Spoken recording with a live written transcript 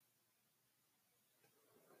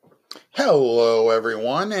Hello,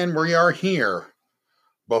 everyone, and we are here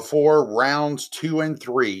before rounds 2 and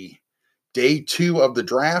 3, day 2 of the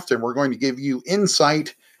draft, and we're going to give you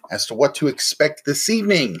insight as to what to expect this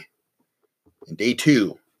evening in day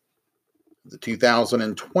 2 of the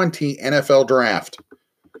 2020 NFL draft.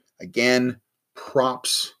 Again,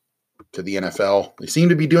 props to the NFL. They seem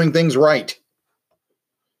to be doing things right.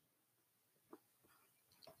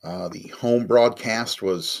 The home broadcast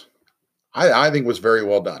was, I think, was very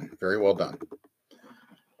well done. Very well done.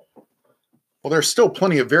 Well, there's still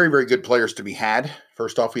plenty of very, very good players to be had.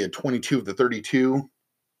 First off, we had 22 of the 32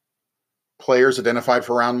 players identified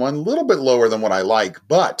for round 1. A little bit lower than what I like,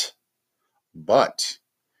 but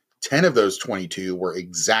 10 of those 22 were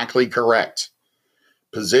exactly correct.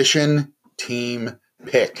 Position, team,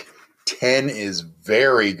 pick. 10 is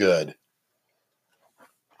very good.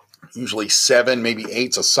 Usually 7, maybe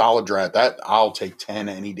 8's a solid draft. That I'll take 10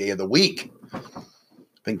 any day of the week. I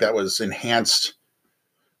think that was enhanced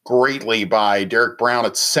greatly by Derek Brown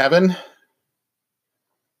at 7.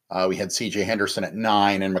 We had C.J. Henderson at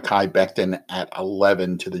 9 and Mekhi Becton at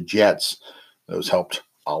 11 to the Jets. Those helped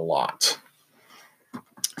a lot.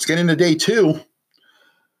 Let's get into day 2.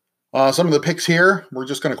 Some of the picks here, we're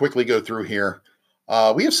just going to quickly go through here.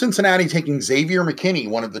 We have Cincinnati taking Xavier McKinney,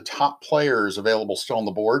 one of the top players available still on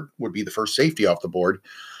the board, would be the first safety off the board.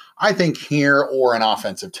 I think here or an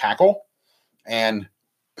offensive tackle. And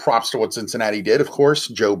props to what Cincinnati did, of course.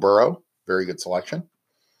 Joe Burrow, very good selection.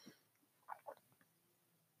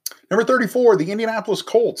 Number 34, the Indianapolis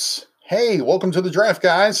Colts. Hey, welcome to the draft,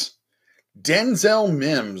 guys. Denzel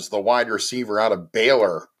Mims, the wide receiver out of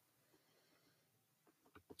Baylor.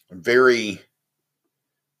 Very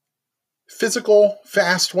physical,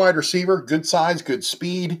 fast wide receiver, good size, good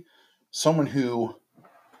speed. Someone who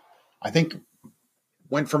I think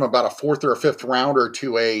went from about a 4th or a 5th rounder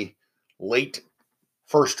to a late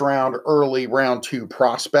first round, early round 2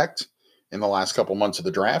 prospect in the last couple months of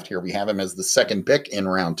the draft. Here we have him as the 2nd pick in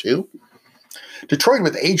round 2. Detroit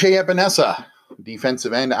with A.J. Epinesa,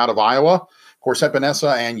 defensive end out of Iowa. Of course,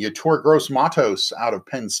 Epinesa and Yetur Gross-Matos out of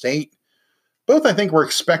Penn State. Both, I think, were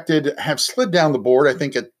expected, have slid down the board. I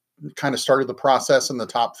think it kind of started the process in the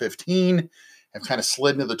top 15, have kind of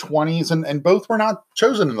slid into the 20s, and both were not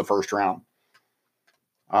chosen in the first round.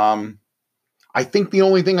 I think the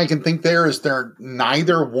only thing I can think there is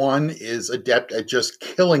neither one is adept at just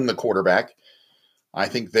killing the quarterback. I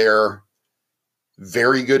think they're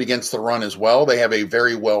very good against the run as well. They have a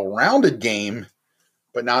very well-rounded game,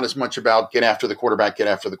 but not as much about get after the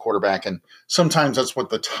quarterback. And sometimes that's what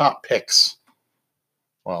the top picks,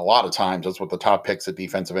 well, a lot of times that's what the top picks at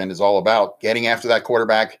defensive end is all about, getting after that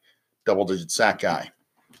quarterback, double-digit sack guy.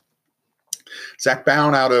 Zach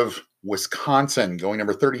Bound out of Wisconsin, going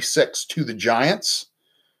number 36 to the Giants.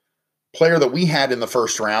 Player that we had in the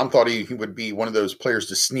first round, thought he would be one of those players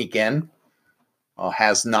to sneak in.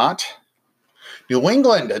 Has not. New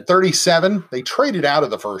England at 37. They traded out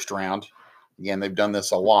of the first round. Again, they've done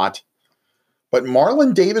this a lot. But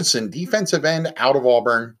Marlon Davidson, defensive end out of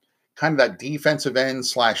Auburn, kind of that defensive end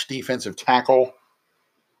 / defensive tackle.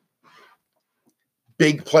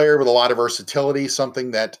 Big player with a lot of versatility,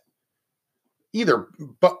 something that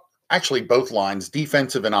actually both lines,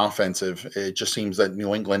 defensive and offensive, it just seems that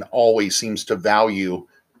New England always seems to value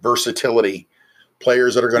versatility.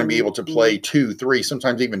 Players that are going to be able to play 2, 3,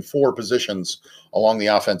 sometimes even 4 positions along the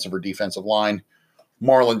offensive or defensive line.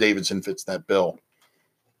 Marlon Davidson fits that bill.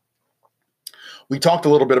 We talked a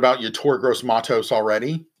little bit about Yetur Gross-Matos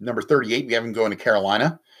already. Number 38, we have him going to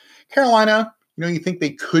Carolina. Carolina, you think they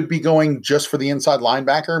could be going just for the inside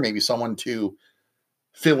linebacker, maybe someone to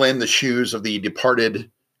fill in the shoes of the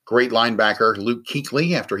departed great linebacker Luke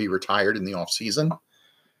Kuechly after he retired in the offseason.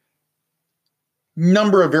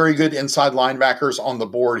 Number of very good inside linebackers on the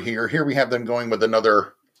board here. Here we have them going with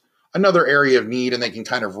another area of need, and they can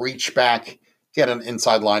kind of reach back, get an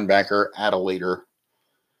inside linebacker at a later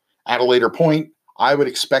point. I would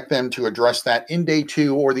expect them to address that in day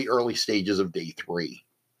 2 or the early stages of day 3.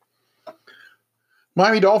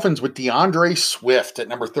 Miami Dolphins with DeAndre Swift at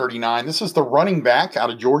number 39. This is the running back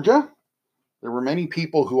out of Georgia. There were many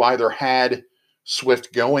people who either had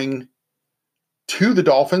Swift going to the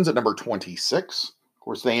Dolphins at number 26. Of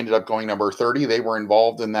course, they ended up going number 30. They were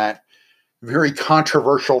involved in that very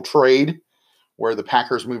controversial trade where the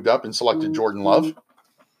Packers moved up and selected Jordan Love.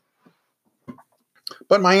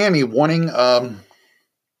 But Miami wanting a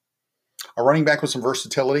running back with some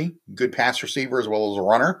versatility, good pass receiver as well as a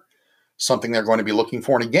runner, something they're going to be looking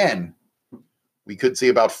for. And again, we could see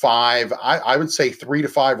about 5, I would say 3 to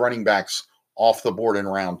 5 running backs off the board in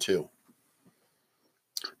round 2.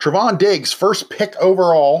 Trevon Diggs, first pick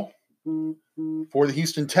overall For the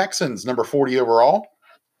Houston Texans, number 40 overall.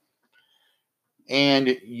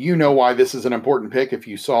 And you know why this is an important pick if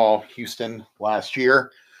you saw Houston last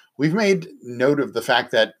year. We've made note of the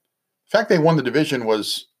fact that they won the division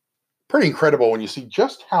was pretty incredible when you see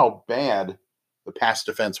just how bad the pass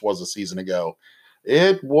defense was a season ago.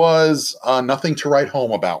 It was nothing to write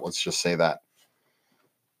home about, let's just say that.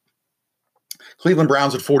 Cleveland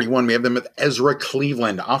Browns at 41. We have them with Ezra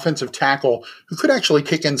Cleveland, offensive tackle who could actually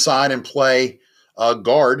kick inside and play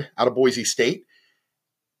guard out of Boise State.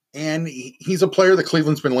 And he's a player that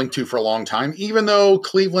Cleveland's been linked to for a long time, even though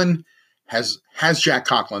Cleveland has Jack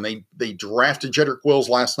Conklin. They drafted Jedrick Wills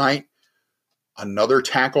last night. Another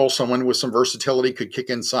tackle, someone with some versatility, could kick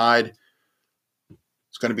inside.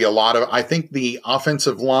 It's going to be a lot of, I think the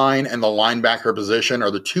offensive line and the linebacker position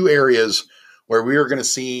are the two areas where we are going to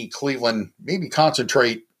see Cleveland maybe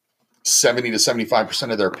concentrate 70 to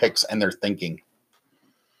 75% of their picks and their thinking.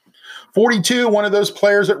 42, one of those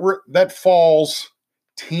players that falls,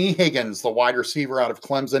 T. Higgins, the wide receiver out of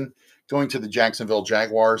Clemson, going to the Jacksonville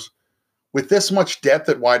Jaguars. With this much depth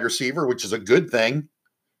at wide receiver, which is a good thing,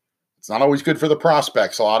 it's not always good for the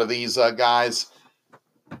prospects. A lot of these guys,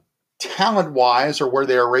 talent-wise, or where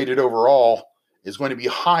they are rated overall, is going to be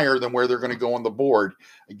higher than where they're going to go on the board.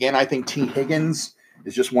 Again, I think T. Higgins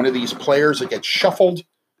is just one of these players that gets shuffled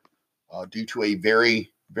due to a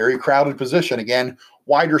very, very crowded position. Again,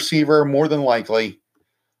 wide receiver, more than likely.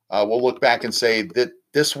 We'll look back and say that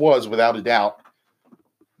this was, without a doubt,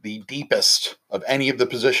 the deepest of any of the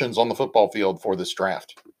positions on the football field for this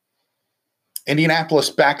draft. Indianapolis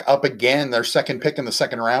back up again, their second pick in the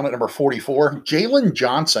second round at number 44. Jalen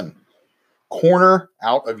Johnson, corner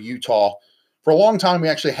out of Utah. For a long time, we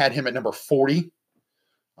actually had him at number 40.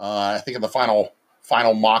 I think in the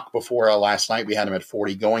final mock before last night, we had him at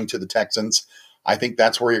 40 going to the Texans. I think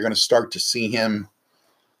that's where you're going to start to see him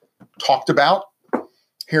talked about.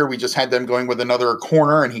 Here we just had them going with another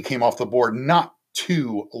corner, and he came off the board not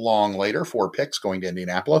too long later, 4 picks going to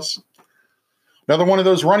Indianapolis. Another one of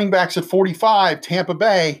those running backs at 45, Tampa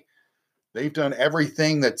Bay. They've done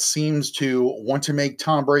everything that seems to want to make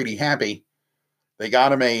Tom Brady happy. They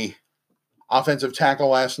got him a offensive tackle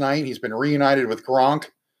last night. He's been reunited with Gronk.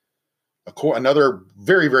 Another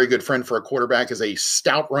very, very good friend for a quarterback is a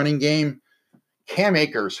stout running game. Cam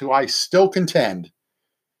Akers, who I still contend,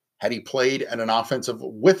 had he played at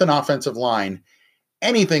with an offensive line,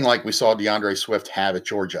 anything like we saw DeAndre Swift have at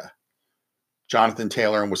Georgia, Jonathan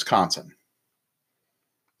Taylor in Wisconsin,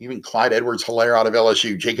 even Clyde Edwards-Helaire out of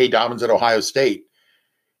LSU, J.K. Dobbins at Ohio State.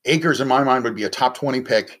 Akers, in my mind, would be a top 20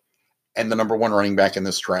 pick and the number 1 running back in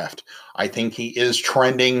this draft. I think he is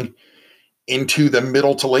trending into the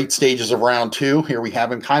middle to late stages of round 2. Here we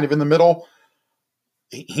have him kind of in the middle.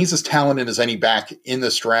 He's as talented as any back in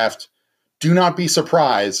this draft. Do not be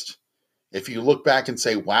surprised if you look back and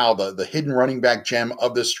say, wow, the hidden running back gem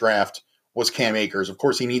of this draft was Cam Akers. Of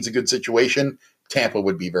course, he needs a good situation. Tampa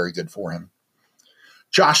would be very good for him.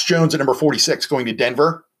 Josh Jones at number 46 going to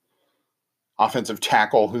Denver. Offensive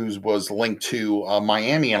tackle who was linked to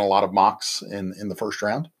Miami in a lot of mocks in the first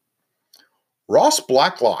round. Ross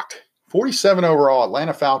Blacklock, 47 overall,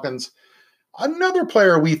 Atlanta Falcons. Another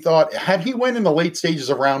player we thought, had he went in the late stages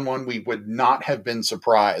of round 1, we would not have been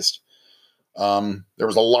surprised. There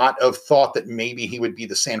was a lot of thought that maybe he would be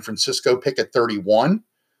the San Francisco pick at 31.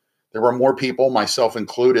 There were more people, myself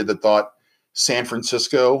included, that thought San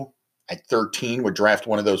Francisco at 13 would draft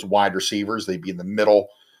one of those wide receivers. They'd be in the middle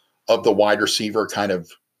of the wide receiver kind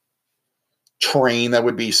of train that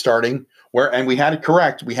would be starting. And we had it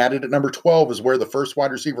correct. We had it at number 12 is where the first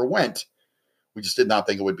wide receiver went. We just did not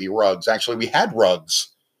think it would be Ruggs. Actually, we had Ruggs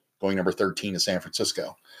going number 13 to San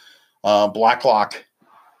Francisco. Blacklock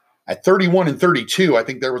at 31 and 32, I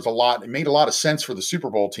think there was it made a lot of sense for the Super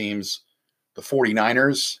Bowl teams, the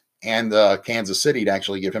 49ers and the Kansas City, to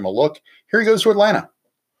actually give him a look. Here he goes to Atlanta.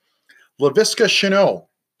 Laviska Shenault,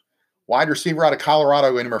 wide receiver out of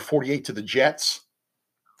Colorado, number 48 to the Jets.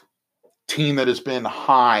 Team that has been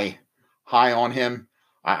high on him.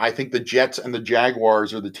 I think the Jets and the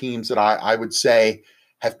Jaguars are the teams that I would say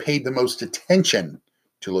have paid the most attention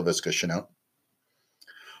to Laviska Shenault.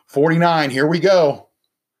 49, here we go.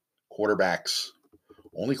 Quarterbacks.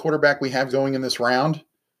 Only quarterback we have going in this round,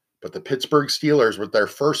 but the Pittsburgh Steelers with their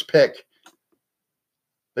first pick,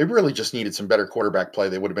 they really just needed some better quarterback play.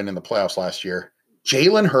 They would have been in the playoffs last year.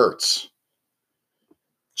 Jalen Hurts.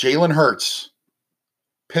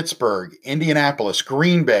 Pittsburgh, Indianapolis,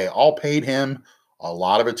 Green Bay, all paid him a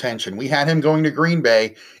lot of attention. We had him going to Green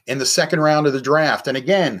Bay in the second round of the draft. And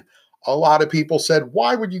again, a lot of people said,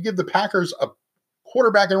 why would you give the Packers a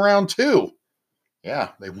quarterback in round 2?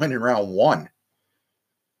 Yeah, they went in round 1.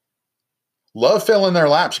 Love fell in their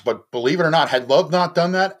laps, but believe it or not, had Love not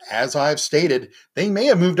done that, as I've stated, they may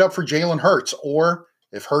have moved up for Jalen Hurts, or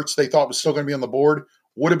if Hurts they thought was still going to be on the board,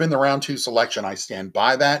 would have been the round 2 selection. I stand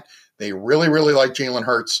by that. They really, really like Jalen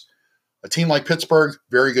Hurts. A team like Pittsburgh,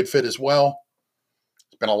 very good fit as well.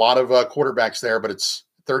 There's been a lot of quarterbacks there, but it's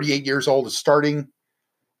 38 years old. It's starting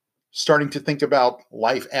to think about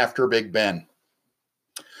life after Big Ben.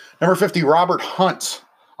 Number 50, Robert Hunt,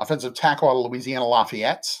 offensive tackle out of Louisiana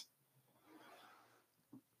Lafayette,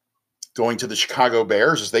 going to the Chicago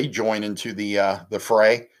Bears as they join into the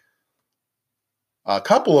fray. A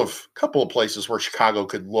couple of places where Chicago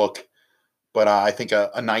could look, but I think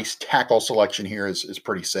a nice tackle selection here is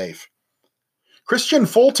pretty safe. Christian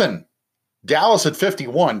Fulton, Dallas at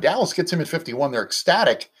 51. Dallas gets him at 51. They're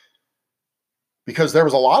ecstatic because there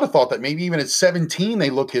was a lot of thought that maybe even at 17 they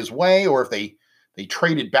look his way, or if they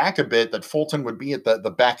traded back a bit, that Fulton would be at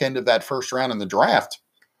the back end of that first round in the draft.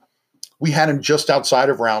 We had him just outside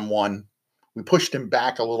of round 1. We pushed him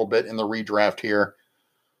back a little bit in the redraft here.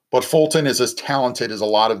 But Fulton is as talented as a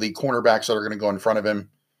lot of the cornerbacks that are going to go in front of him.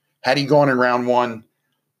 Had he gone in round 1,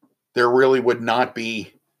 there really would not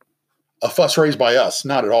be a fuss raised by us.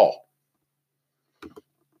 Not at all.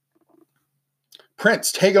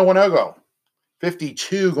 Prince Tega Wanogho,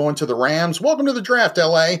 52, going to the Rams. Welcome to the draft,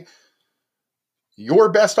 LA.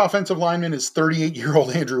 Your best offensive lineman is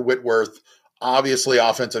 38-year-old Andrew Whitworth. Obviously,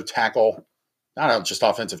 offensive tackle. Not just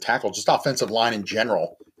offensive tackle, just offensive line in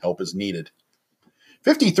general. Help is needed.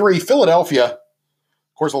 53, Philadelphia. Of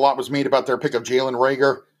course, a lot was made about their pick of Jalen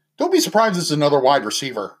Reagor. Don't be surprised this is another wide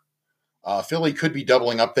receiver. Philly could be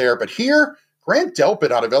doubling up there, but here, Grant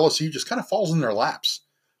Delpit out of LSU just kind of falls in their laps.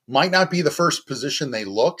 Might not be the first position they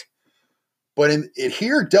look, but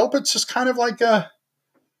here, Delpit's just kind of like a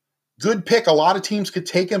good pick. A lot of teams could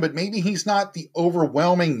take him, but maybe he's not the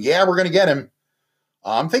overwhelming, yeah, we're going to get him.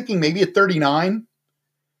 I'm thinking maybe at 39,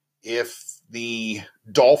 if the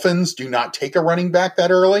Dolphins do not take a running back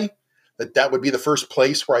that early, that would be the first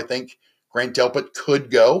place where I think Grant Delpit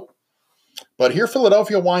could go. But here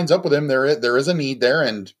Philadelphia winds up with him. There is a need there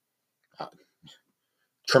and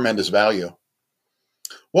tremendous value.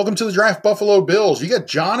 Welcome to the draft, Buffalo Bills. You got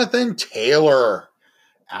Jonathan Taylor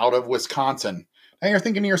out of Wisconsin. Now you're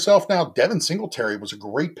thinking to yourself now, Devin Singletary was a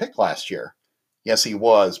great pick last year. Yes, he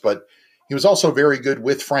was, but he was also very good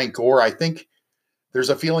with Frank Gore. I think there's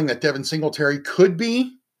a feeling that Devin Singletary could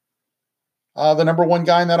be the number 1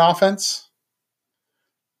 guy in that offense.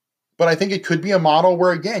 But I think it could be a model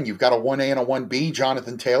where, again, you've got a 1A and a 1B.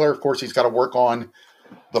 Jonathan Taylor, of course, he's got to work on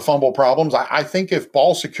the fumble problems. I think if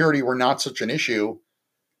ball security were not such an issue,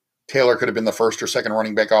 Taylor could have been the first or second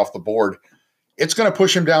running back off the board. It's going to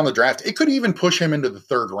push him down the draft. It could even push him into the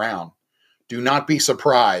 3rd round. Do not be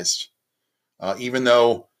surprised. Even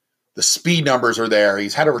though the speed numbers are there,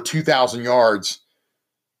 he's had over 2,000 yards,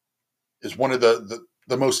 is one of the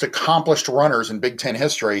most accomplished runners in Big Ten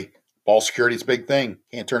history. Ball security is a big thing.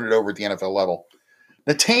 Can't turn it over at the NFL level.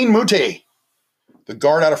 Netane Muti, the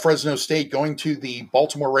guard out of Fresno State, going to the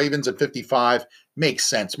Baltimore Ravens at 55. Makes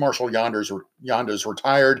sense. Marshall Yonda's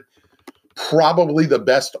retired. Probably the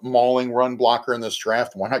best mauling run blocker in this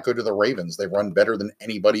draft. Why not go to the Ravens? They run better than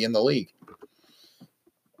anybody in the league.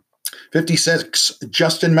 56,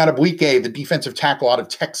 Justin Madubuike, the defensive tackle out of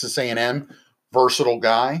Texas A&M. Versatile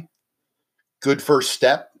guy. Good first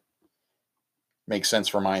step. Makes sense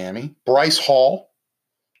for Miami. Bryce Hall,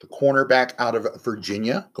 the cornerback out of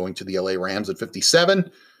Virginia, going to the LA Rams at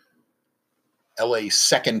 57. LA's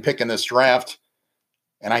 2nd pick in this draft.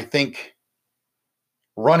 And I think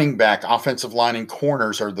running back, offensive line, and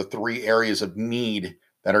corners are the 3 areas of need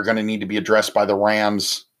that are going to need to be addressed by the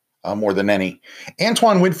Rams more than any.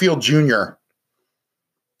 Antoine Winfield Jr.,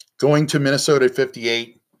 going to Minnesota at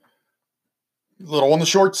 58. A little on the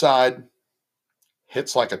short side.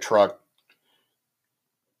 Hits like a truck.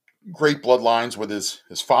 Great bloodlines with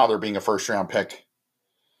his father being a first-round pick.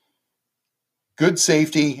 Good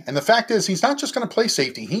safety. And the fact is, he's not just going to play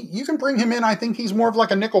safety. You can bring him in. I think he's more of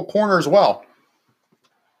like a nickel corner as well.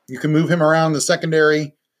 You can move him around the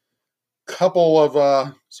secondary. Couple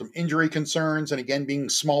of some injury concerns. And again, being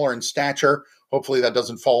smaller in stature, hopefully that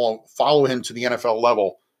doesn't follow him to the NFL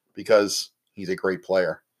level because he's a great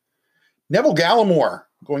player. Neville Gallimore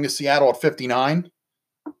going to Seattle at 59.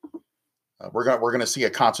 We're going to see a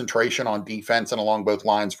concentration on defense and along both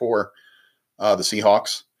lines for the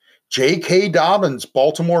Seahawks. J.K. Dobbins,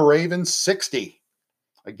 Baltimore Ravens, 60.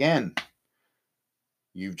 Again,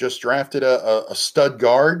 you've just drafted a stud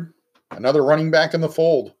guard, another running back in the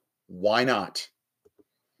fold. Why not?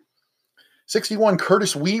 61,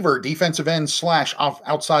 Curtis Weaver, defensive end /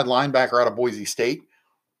 outside linebacker out of Boise State.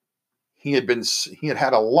 He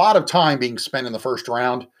had a lot of time being spent in the first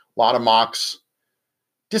round, a lot of mocks.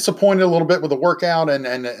 Disappointed a little bit with the workout and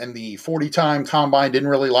the 40-time combine didn't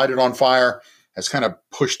really light it on fire. Has kind of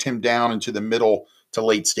pushed him down into the middle to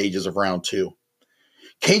late stages of round 2.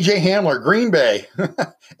 KJ Hamler, Green Bay.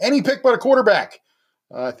 Any pick but a quarterback.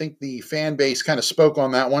 I think the fan base kind of spoke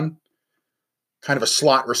on that one. Kind of a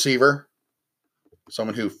slot receiver.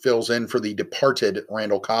 Someone who fills in for the departed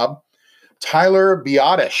Randall Cobb. Tyler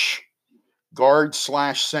Biadasz,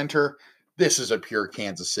 guard/center. This is a pure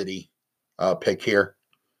Kansas City pick here.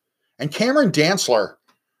 And Cameron Dantzler,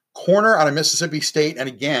 corner out of Mississippi State. And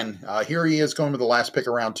again, here he is going with the last pick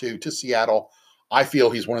of round 2 to Seattle. I feel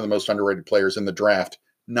he's one of the most underrated players in the draft,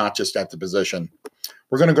 not just at the position.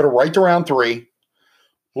 We're going to go right to round 3.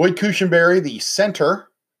 Lloyd Cushenberry, the center,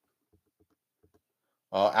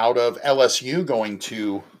 out of LSU, going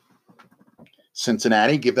to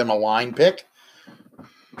Cincinnati. Give them a line pick.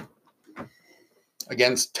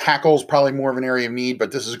 Against tackles, probably more of an area of need,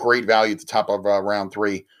 but this is great value at the top of round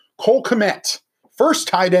 3. Cole Kmet, first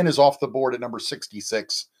tight end, is off the board at number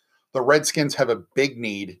 66. The Redskins have a big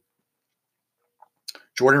need.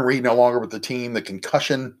 Jordan Reed no longer with the team. The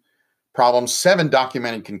concussion problems, 7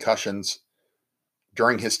 documented concussions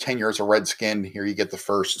during his tenure as a Redskin. Here you get the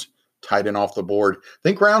first tight end off the board. I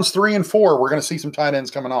think rounds 3 and 4, we're going to see some tight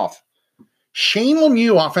ends coming off. Shane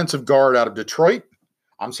Lemieux, offensive guard out of Detroit.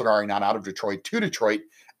 I'm sorry, not out of Detroit, to Detroit,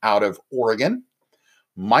 out of Oregon.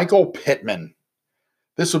 Michael Pittman.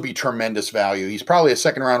 This will be tremendous value. He's probably a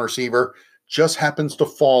second-round receiver. Just happens to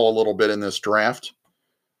fall a little bit in this draft.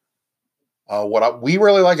 We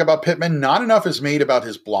really like about Pittman, not enough is made about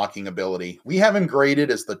his blocking ability. We have him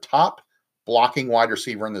graded as the top blocking wide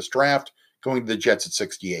receiver in this draft, going to the Jets at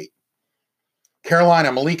 68.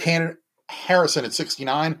 Carolina, Malik Harrison at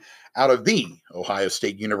 69, out of the Ohio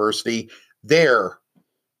State University. There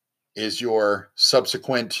is your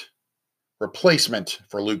subsequent replacement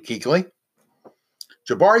for Luke Kuechly.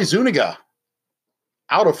 Jabari Zuniga,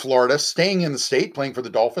 out of Florida, staying in the state, playing for the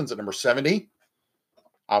Dolphins at number 70.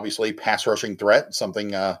 Obviously, pass rushing threat,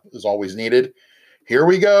 something is always needed. Here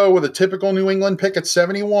we go with a typical New England pick at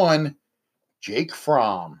 71. Jake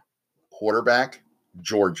Fromm, quarterback,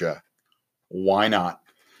 Georgia. Why not?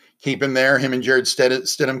 Keep him there. Him and Jared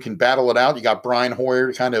Stidham can battle it out. You got Brian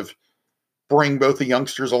Hoyer to kind of bring both the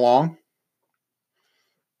youngsters along.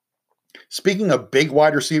 Speaking of big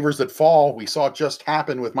wide receivers that fall, we saw it just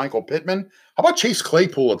happen with Michael Pittman. How about Chase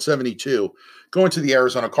Claypool at 72? Going to the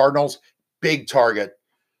Arizona Cardinals. Big target.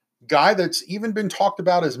 Guy that's even been talked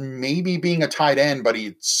about as maybe being a tight end, but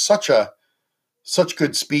he's such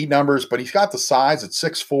good speed numbers, but he's got the size at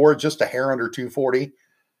 6'4", just a hair under 240,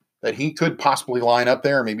 that he could possibly line up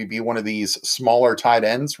there and maybe be one of these smaller tight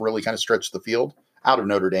ends, really kind of stretch the field, out of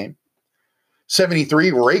Notre Dame.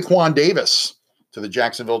 73, Raekwon Davis to the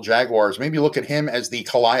Jacksonville Jaguars. Maybe look at him as the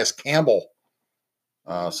Calais Campbell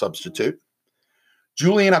substitute.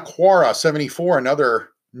 Julian Aquara, 74, another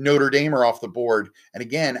Notre Damer off the board. And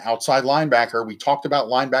again, outside linebacker. We talked about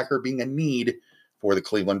linebacker being a need for the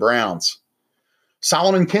Cleveland Browns.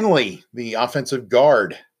 Solomon Kinley, the offensive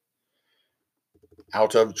guard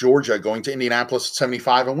out of Georgia, going to Indianapolis at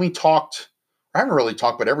 75. And I haven't really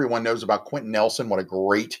talked, but everyone knows about Quentin Nelson. What a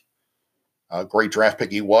great draft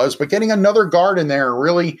pick he was. But getting another guard in there,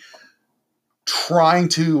 really trying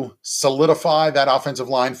to solidify that offensive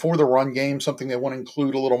line for the run game, something they want to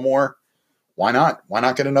include a little more. Why not? Why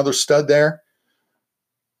not get another stud there?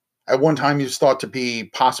 At one time, he was thought to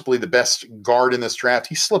be possibly the best guard in this draft.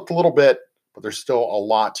 He slipped a little bit, but there's still a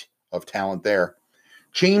lot of talent there.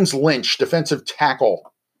 James Lynch, defensive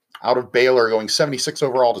tackle out of Baylor, going 76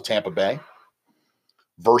 overall to Tampa Bay.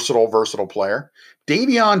 Versatile player.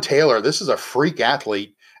 Davion Taylor, this is a freak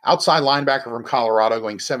athlete. Outside linebacker from Colorado,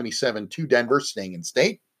 going 77 to Denver, staying in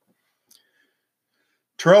state.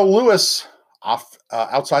 Terrell Lewis,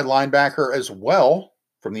 outside linebacker as well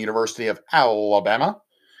from the University of Alabama,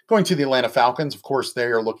 going to the Atlanta Falcons. Of course, they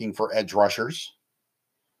are looking for edge rushers.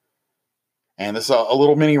 And this is a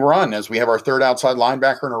little mini run as we have our third outside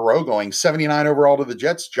linebacker in a row, going 79 overall to the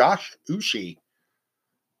Jets. Josh Uche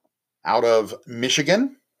out of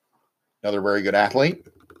Michigan, another very good athlete.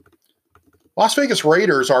 Las Vegas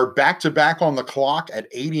Raiders are back-to-back on the clock at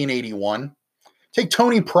 80 and 81. Take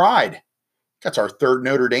Tony Pride. That's our third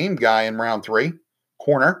Notre Dame guy in round 3,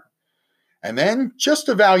 corner. And then just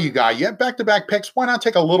a value guy. You have back-to-back picks. Why not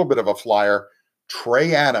take a little bit of a flyer?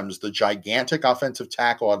 Trey Adams, the gigantic offensive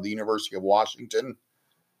tackle out of the University of Washington.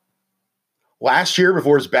 Last year,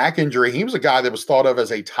 before his back injury, he was a guy that was thought of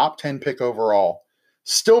as a top 10 pick overall.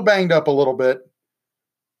 Still banged up a little bit.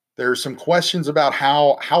 There's some questions about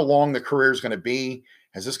how long the career is going to be.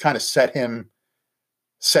 Has this kind of set him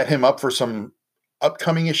up for some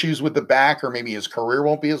upcoming issues with the back, or maybe his career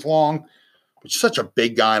won't be as long? But such a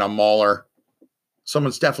big guy and a mauler.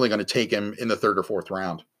 Someone's definitely going to take him in the third or fourth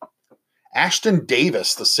round. Ashton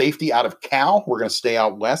Davis, the safety out of Cal. We're going to stay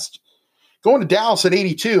out west. Going to Dallas at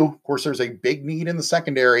 82. Of course, there's a big need in the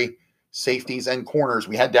secondary, safeties and corners.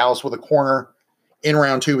 We had Dallas with a corner in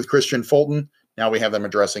round 2 with Christian Fulton. Now we have them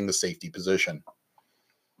addressing the safety position.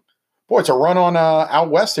 Boy, it's a run on out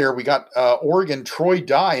west here. We got Oregon Troy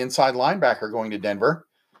Dye, inside linebacker, going to Denver,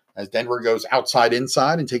 as Denver goes outside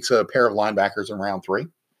inside and takes a pair of linebackers in round 3.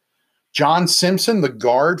 John Simpson, the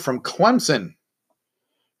guard from Clemson,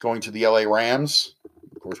 going to the LA Rams.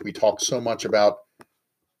 Of course, we talk so much about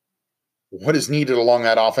what is needed along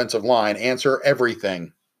that offensive line. Answer: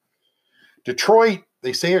 everything. Detroit,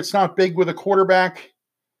 they say it's not big with a quarterback,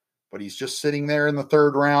 but he's just sitting there in the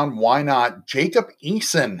third round. Why not? Jacob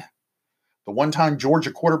Eason, the one-time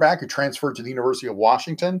Georgia quarterback who transferred to the University of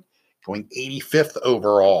Washington, going 85th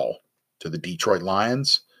overall to the Detroit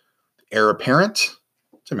Lions. Heir apparent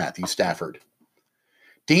to Matthew Stafford.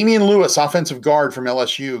 Damian Lewis, offensive guard from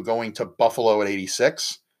LSU, going to Buffalo at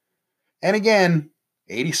 86. And again,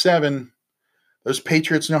 87. Those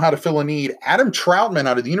Patriots know how to fill a need. Adam Troutman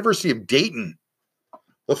out of the University of Dayton.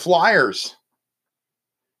 The Flyers,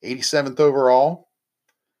 87th overall.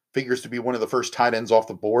 Figures to be one of the first tight ends off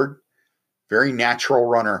the board. Very natural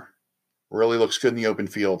runner. Really looks good in the open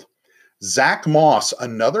field. Zach Moss,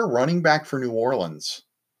 another running back for New Orleans.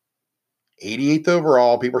 88th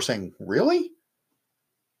overall. People are saying, really?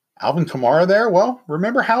 Alvin Kamara there? Well,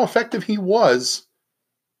 remember how effective he was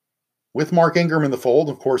with Mark Ingram in the fold.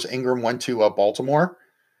 Of course, Ingram went to Baltimore.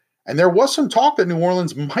 And there was some talk that New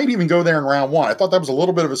Orleans might even go there in round 1. I thought that was a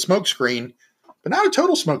little bit of a smokescreen, but not a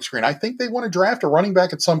total smokescreen. I think they want to draft a running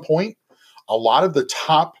back at some point. A lot of the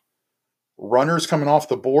top runners coming off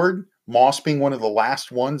the board, Moss being one of the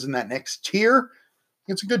last ones in that next tier,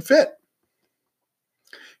 it's a good fit.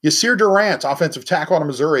 Yasir Durant, offensive tackle out of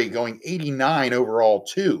Missouri, going 89 overall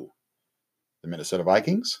to the Minnesota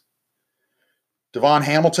Vikings. Devon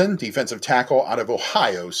Hamilton, defensive tackle out of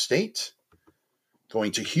Ohio State,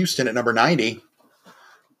 going to Houston at number 90.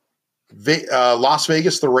 Las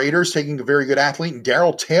Vegas, the Raiders, taking a very good athlete. And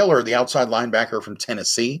Darrell Taylor, the outside linebacker from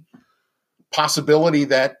Tennessee. Possibility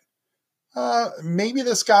that maybe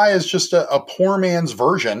this guy is just a poor man's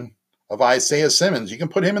version of Isaiah Simmons. You can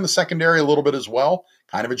put him in the secondary a little bit as well.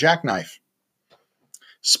 Kind of a jackknife.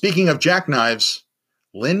 Speaking of jackknives,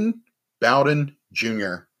 Lynn Bowden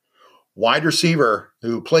Jr., wide receiver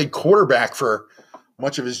who played quarterback for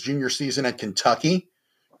much of his junior season at Kentucky,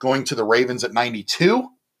 going to the Ravens at 92. Of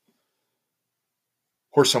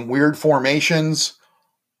course, some weird formations,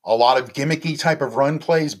 a lot of gimmicky type of run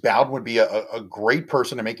plays. Bowden would be a great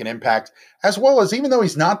person to make an impact, as well as, even though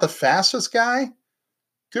he's not the fastest guy,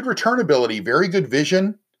 good return ability, very good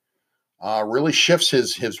vision, really shifts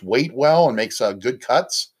his weight well and makes good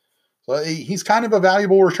cuts. So he's kind of a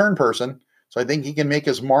valuable return person. So I think he can make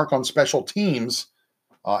his mark on special teams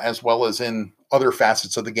as well as in other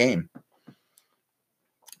facets of the game.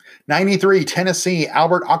 93, Tennessee,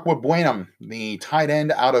 Albert Aquabuenum, the tight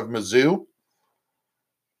end out of Mizzou.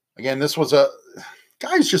 Again, this was a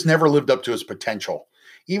guy who's just never lived up to his potential.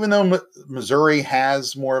 Even though Missouri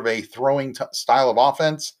has more of a throwing style of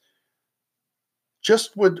offense,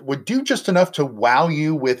 just would do just enough to wow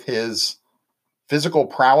you with his physical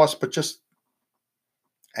prowess, but just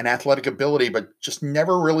an athletic ability, but just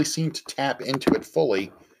never really seemed to tap into it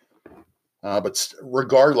fully. But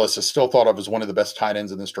regardless, is still thought of as one of the best tight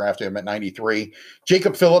ends in this draft. I'm at 93.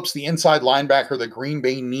 Jacob Phillips, the inside linebacker the Green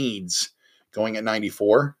Bay needs, going at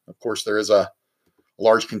 94. Of course, there is a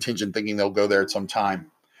large contingent thinking they'll go there at some time.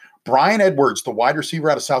 Brian Edwards, the wide receiver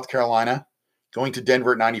out of South Carolina, going to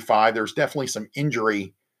Denver at 95. There's definitely some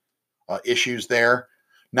injury issues there.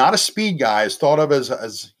 Not a speed guy, is thought of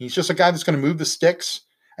as he's just a guy that's going to move the sticks.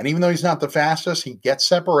 And even though he's not the fastest, he gets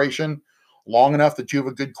separation long enough that you have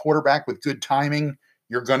a good quarterback with good timing.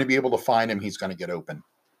 You're going to be able to find him. He's going to get open.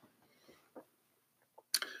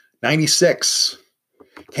 96,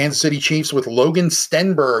 Kansas City Chiefs with Logan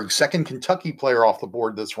Stenberg, second Kentucky player off the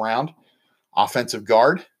board this round, offensive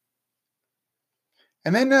guard.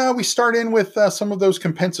 And then we start in with some of those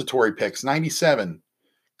compensatory picks. 97,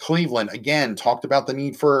 Cleveland, again, talked about the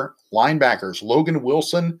need for linebackers. Logan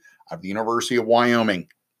Wilson of the University of Wyoming.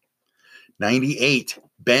 98,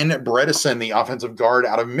 Ben Bredesen, the offensive guard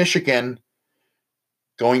out of Michigan,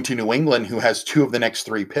 going to New England, who has 2 of the next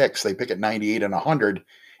 3 picks. They pick at 98 and 100.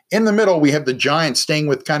 In the middle, we have the Giants staying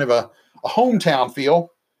with kind of a hometown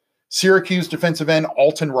feel. Syracuse defensive end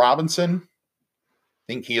Alton Robinson.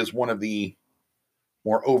 I think he is one of the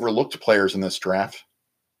more overlooked players in this draft.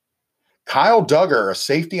 Kyle Duggar, a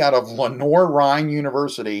safety out of Lenoir-Rhyne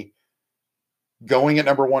University, going at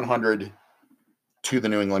number 100 to the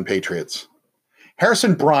New England Patriots.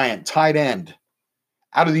 Harrison Bryant, tight end,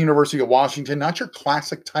 out of the University of Washington. Not your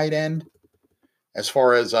classic tight end as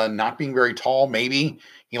far as not being very tall. Maybe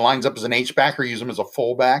he lines up as an H-back or use him as a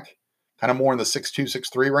fullback, kind of more in the 6'2",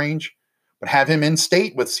 6'3" range. But have him in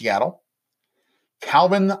state with Seattle.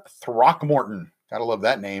 Calvin Throckmorton, gotta love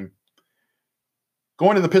that name.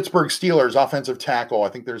 Going to the Pittsburgh Steelers, offensive tackle. I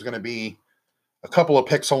think there's going to be a couple of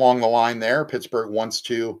picks along the line there. Pittsburgh wants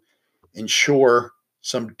to ensure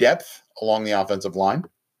some depth along the offensive line.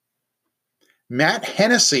 Matt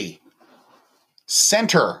Hennessy,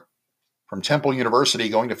 center from Temple University,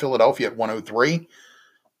 going to Philadelphia at 103.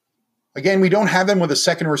 Again, we don't have them with a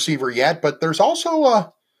second receiver yet, but there's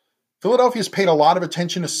also Philadelphia's paid a lot of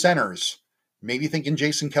attention to centers. Maybe thinking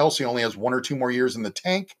Jason Kelce only has 1 or 2 more years in the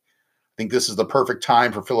tank. I think this is the perfect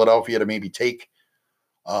time for Philadelphia to maybe take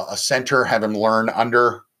a center, have him learn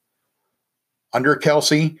under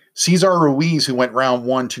Kelce. Cesar Ruiz, who went round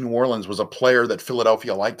 1 to New Orleans, was a player that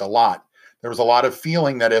Philadelphia liked a lot. There was a lot of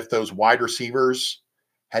feeling that if those wide receivers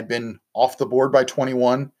had been off the board by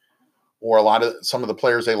 21, or some of the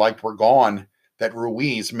players they liked were gone, that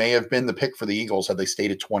Ruiz may have been the pick for the Eagles had they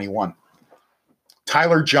stayed at 21.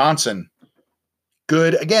 Tyler Johnson,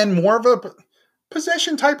 good. Again, more of a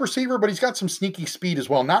possession type receiver, but he's got some sneaky speed as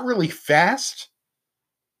well. Not really fast.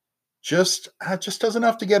 Just does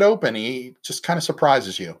enough to get open. He just kind of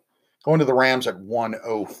surprises you. Going to the Rams at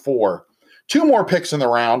 104. 2 more picks in the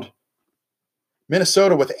round.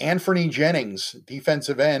 Minnesota with Anthony Jennings,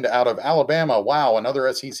 defensive end out of Alabama. Wow,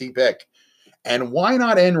 another SEC pick. And why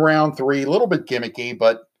not end round 3? A little bit gimmicky,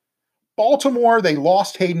 but Baltimore, they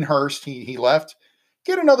lost Hayden Hurst. He left.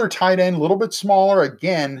 Get another tight end, a little bit smaller.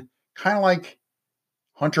 Again, kind of like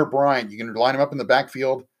Hunter Bryant. You can line him up in the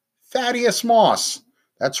backfield. Thaddeus Moss.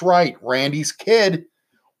 That's right. Randy's kid.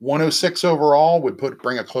 106 overall would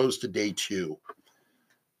bring a close to day 2.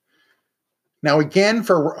 Now, again,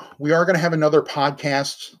 we are going to have another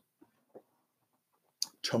podcast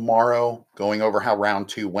tomorrow going over how round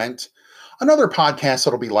 2 went. Another podcast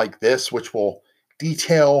that'll be like this, which will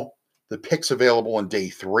detail the picks available in day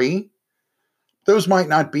 3. Those might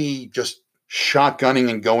not be just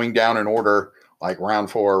shotgunning and going down in order like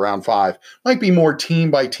round 4 or round 5. Might be more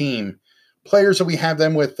team by team. Players that we have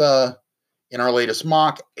them with in our latest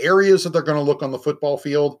mock, areas that they're going to look on the football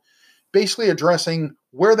field, basically addressing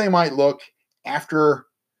where they might look after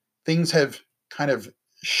things have kind of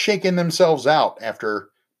shaken themselves out after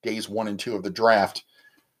days 1 and 2 of the draft.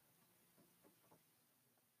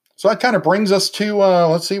 So that kind of brings us to,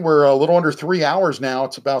 let's see, we're a little under 3 hours now.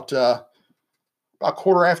 It's about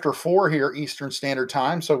 4:15 here Eastern Standard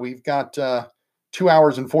Time. So we've got 2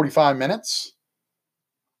 hours and 45 minutes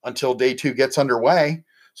until day 2 gets underway.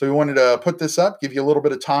 So we wanted to put this up, give you a little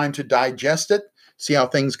bit of time to digest it, see how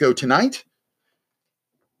things go tonight.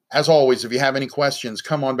 As always, if you have any questions,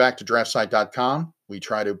 come on back to draftsite.com. We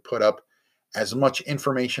try to put up as much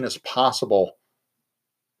information as possible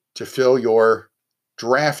to fill your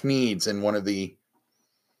draft needs in one of the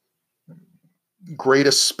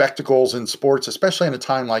greatest spectacles in sports, especially in a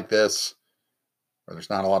time like this where there's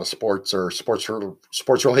not a lot of sports or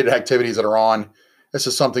sports-related activities that are on. This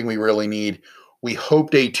is something we really need. We hope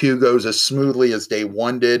day 2 goes as smoothly as day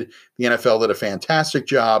 1 did. The NFL did a fantastic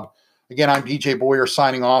job. Again, I'm DJ Boyer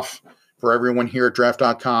signing off for everyone here at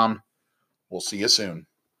draft.com. We'll see you soon.